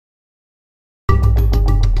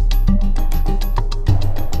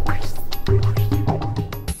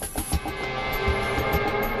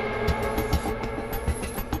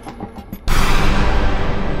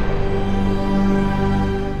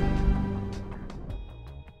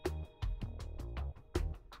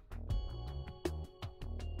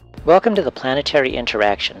Welcome to the Planetary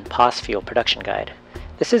Interaction POS Fuel Production Guide.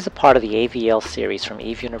 This is a part of the AVL series from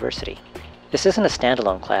EVE University. This isn't a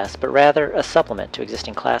standalone class, but rather a supplement to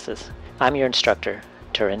existing classes. I'm your instructor,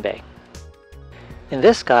 Turin Bey. In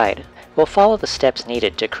this guide, we'll follow the steps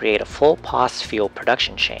needed to create a full POS fuel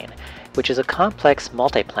production chain, which is a complex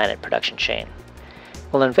multi-planet production chain.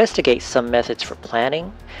 We'll investigate some methods for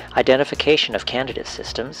planning, identification of candidate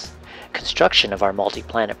systems, construction of our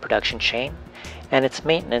multi-planet production chain, and its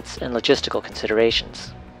maintenance and logistical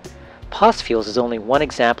considerations. POS fuels is only one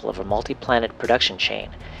example of a multi-planet production chain,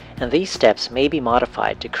 and these steps may be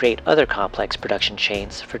modified to create other complex production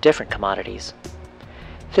chains for different commodities.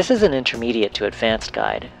 This is an intermediate to advanced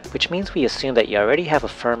guide, which means we assume that you already have a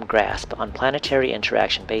firm grasp on planetary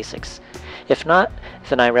interaction basics. If not,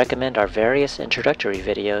 then I recommend our various introductory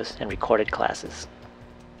videos and recorded classes.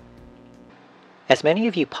 As many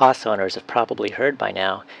of you POS owners have probably heard by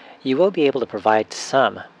now, you will be able to provide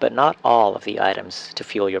some, but not all, of the items to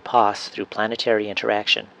fuel your POS through planetary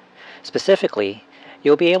interaction. Specifically,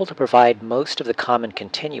 you'll be able to provide most of the common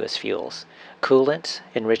continuous fuels: coolant,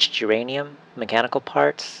 enriched uranium, mechanical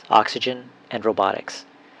parts, oxygen, and robotics.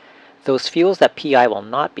 Those fuels that PI will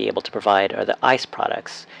not be able to provide are the ICE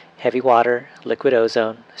products: heavy water, liquid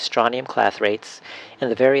ozone, strontium clathrates,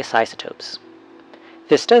 and the various isotopes.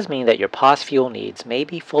 This does mean that your POS fuel needs may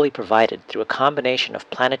be fully provided through a combination of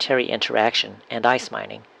planetary interaction and ice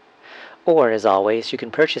mining. Or, as always, you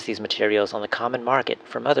can purchase these materials on the common market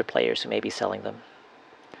from other players who may be selling them.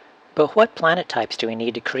 But what planet types do we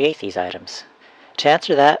need to create these items? To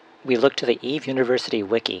answer that, we look to the EVE University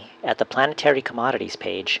Wiki at the Planetary Commodities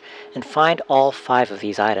page and find all 5 of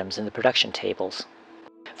these items in the production tables.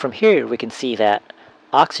 From here we can see that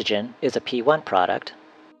oxygen is a P1 product,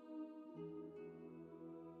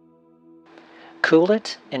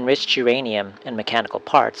 coolant, enriched uranium, and mechanical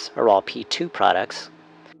parts are all P2 products,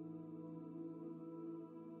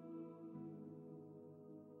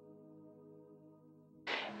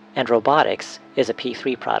 and robotics is a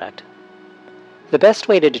P3 product. The best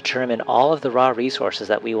way to determine all of the raw resources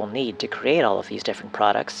that we will need to create all of these different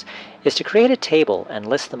products is to create a table and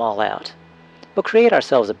list them all out. We'll create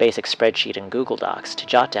ourselves a basic spreadsheet in Google Docs to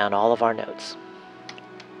jot down all of our notes.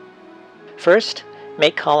 First,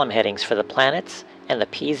 make column headings for the planets and the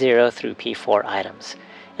P0 through P4 items,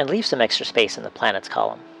 and leave some extra space in the planets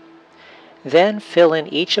column. Then fill in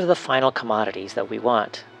each of the final commodities that we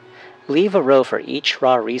want. Leave a row for each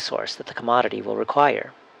raw resource that the commodity will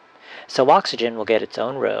require. So oxygen will get its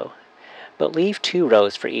own row, but leave 2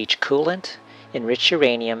 rows for each coolant, enriched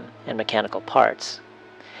uranium, and mechanical parts,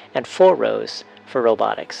 and 4 rows for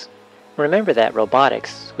robotics. Remember that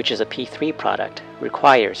robotics, which is a P3 product,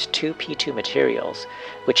 requires 2 P2 materials,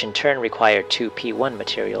 which in turn require 2 P1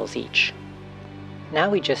 materials each. Now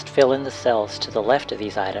we just fill in the cells to the left of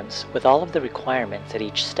these items with all of the requirements at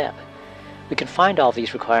each step. We can find all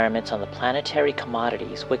these requirements on the Planetary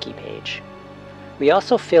Commodities wiki page. We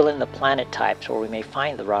also fill in the planet types where we may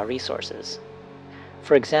find the raw resources.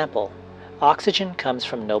 For example, oxygen comes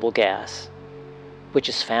from noble gas, which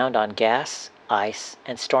is found on gas, ice,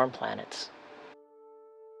 and storm planets.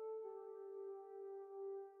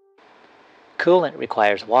 Coolant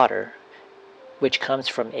requires water, which comes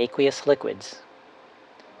from aqueous liquids,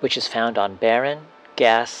 which is found on barren,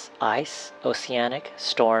 gas, ice, oceanic,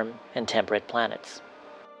 storm, and temperate planets.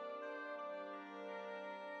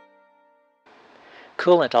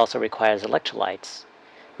 Coolant also requires electrolytes,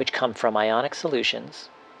 which come from ionic solutions,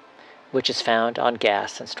 which is found on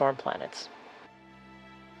gas and storm planets.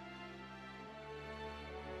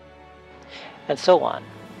 And so on.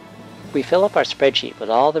 We fill up our spreadsheet with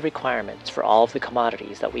all the requirements for all of the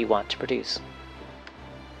commodities that we want to produce.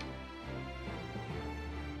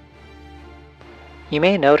 You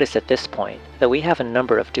may notice at this point that we have a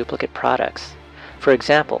number of duplicate products. For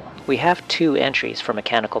example, we have 2 entries for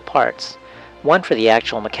mechanical parts, one for the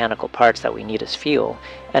actual mechanical parts that we need as fuel,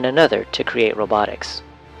 and another to create robotics.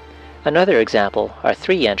 Another example are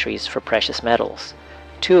 3 entries for precious metals,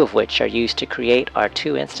 2 of which are used to create our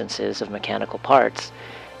 2 instances of mechanical parts,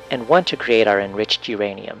 and 1 to create our enriched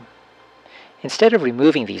uranium. Instead of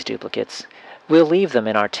removing these duplicates, we'll leave them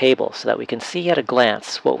in our table so that we can see at a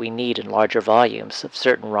glance what we need in larger volumes of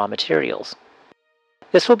certain raw materials.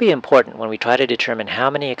 This will be important when we try to determine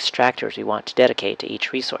how many extractors we want to dedicate to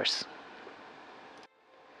each resource.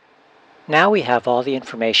 Now we have all the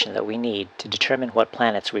information that we need to determine what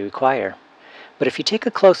planets we require. But if you take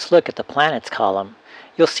a close look at the planets column,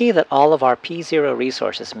 you'll see that all of our P0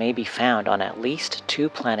 resources may be found on at least 2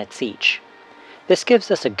 planets each. This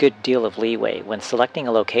gives us a good deal of leeway when selecting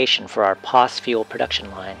a location for our POS fuel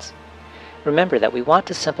production lines. Remember that we want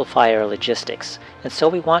to simplify our logistics, and so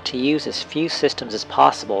we want to use as few systems as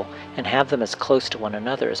possible and have them as close to one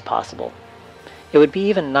another as possible. It would be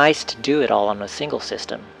even nice to do it all on a single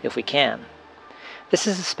system, if we can. This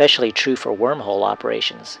is especially true for wormhole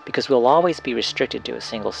operations, because we'll always be restricted to a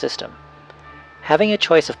single system. Having a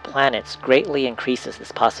choice of planets greatly increases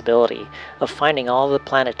this possibility of finding all the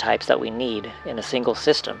planet types that we need in a single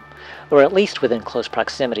system, or at least within close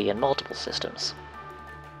proximity in multiple systems.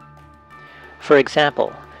 For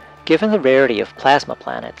example, given the rarity of plasma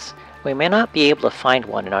planets, we may not be able to find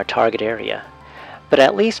one in our target area, but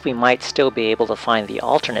at least we might still be able to find the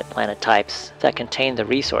alternate planet types that contain the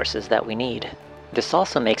resources that we need. This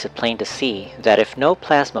also makes it plain to see that if no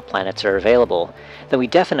plasma planets are available, then we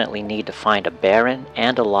definitely need to find a barren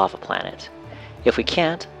and a lava planet. If we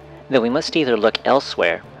can't, then we must either look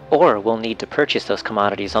elsewhere, or we'll need to purchase those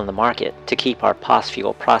commodities on the market to keep our POS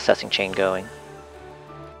Fuel processing chain going.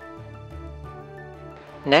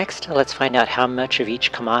 Next, let's find out how much of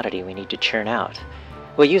each commodity we need to churn out.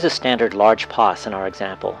 We'll use a standard large POS in our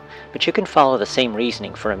example, but you can follow the same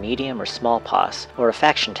reasoning for a medium or small POS or a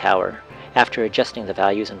faction tower after adjusting the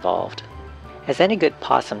values involved. As any good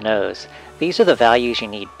possum knows, these are the values you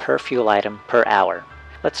need per fuel item per hour.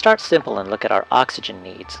 Let's start simple and look at our oxygen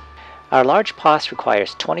needs. Our large POS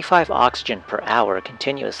requires 25 oxygen per hour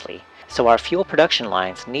continuously, so our fuel production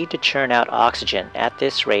lines need to churn out oxygen at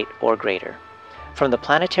this rate or greater. From the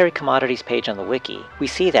Planetary Commodities page on the wiki, we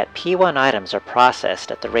see that P1 items are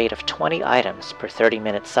processed at the rate of 20 items per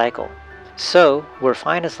 30-minute cycle. So, we're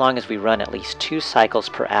fine as long as we run at least 2 cycles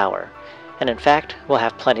per hour, and in fact, we'll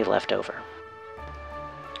have plenty left over.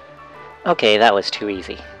 Okay, that was too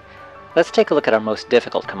easy. Let's take a look at our most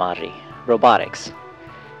difficult commodity, robotics.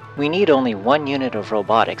 We need only 1 unit of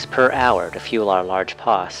robotics per hour to fuel our large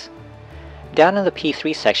POS. Down in the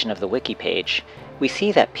P3 section of the wiki page, we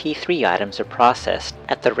see that P3 items are processed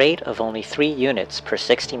at the rate of only 3 units per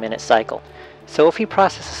 60-minute cycle. So if we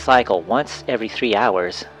process a cycle once every 3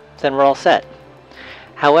 hours, then we're all set.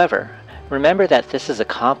 However, remember that this is a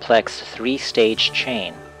complex 3-stage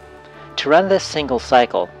chain. To run this single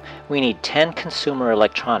cycle, we need 10 consumer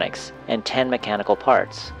electronics and 10 mechanical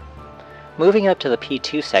parts. Moving up to the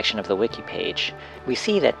P2 section of the wiki page, we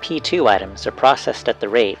see that P2 items are processed at the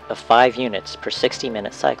rate of 5 units per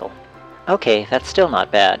 60-minute cycle. Okay, that's still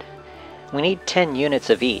not bad. We need 10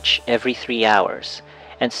 units of each every 3 hours,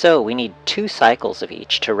 and so we need 2 cycles of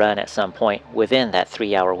each to run at some point within that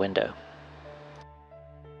 3-hour window.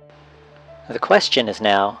 The question is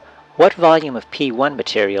now, what volume of P1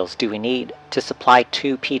 materials do we need to supply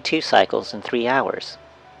 2 P2 cycles in 3 hours?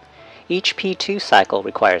 Each P2 cycle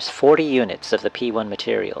requires 40 units of the P1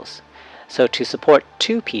 materials, so to support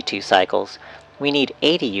 2 P2 cycles, we need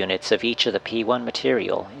 80 units of each of the P1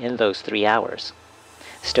 material in those 3 hours.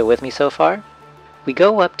 Still with me so far? We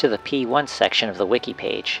go up to the P1 section of the wiki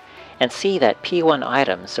page and see that P1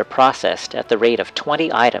 items are processed at the rate of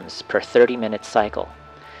 20 items per 30-minute cycle.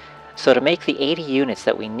 So to make the 80 units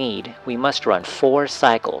that we need, we must run 4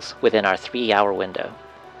 cycles within our 3-hour window.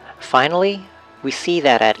 Finally, we see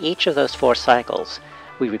that at each of those 4 cycles,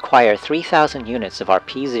 we require 3,000 units of our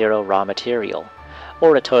P0 raw material,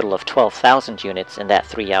 or a total of 12,000 units in that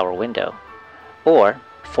 3-hour window, or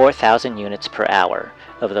 4,000 units per hour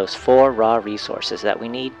of those 4 raw resources that we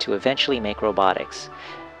need to eventually make robotics,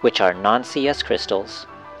 which are non-CS crystals,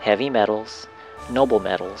 heavy metals, noble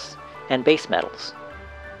metals, and base metals.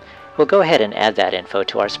 We'll go ahead and add that info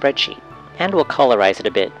to our spreadsheet, and we'll colorize it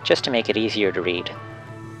a bit just to make it easier to read.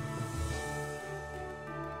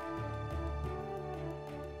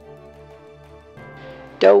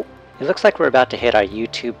 Dope! It looks like we're about to hit our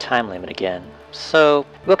YouTube time limit again, so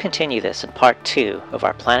we'll continue this in part 2 of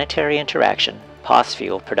our Planetary Interaction POS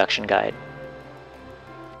Fuel Production Guide.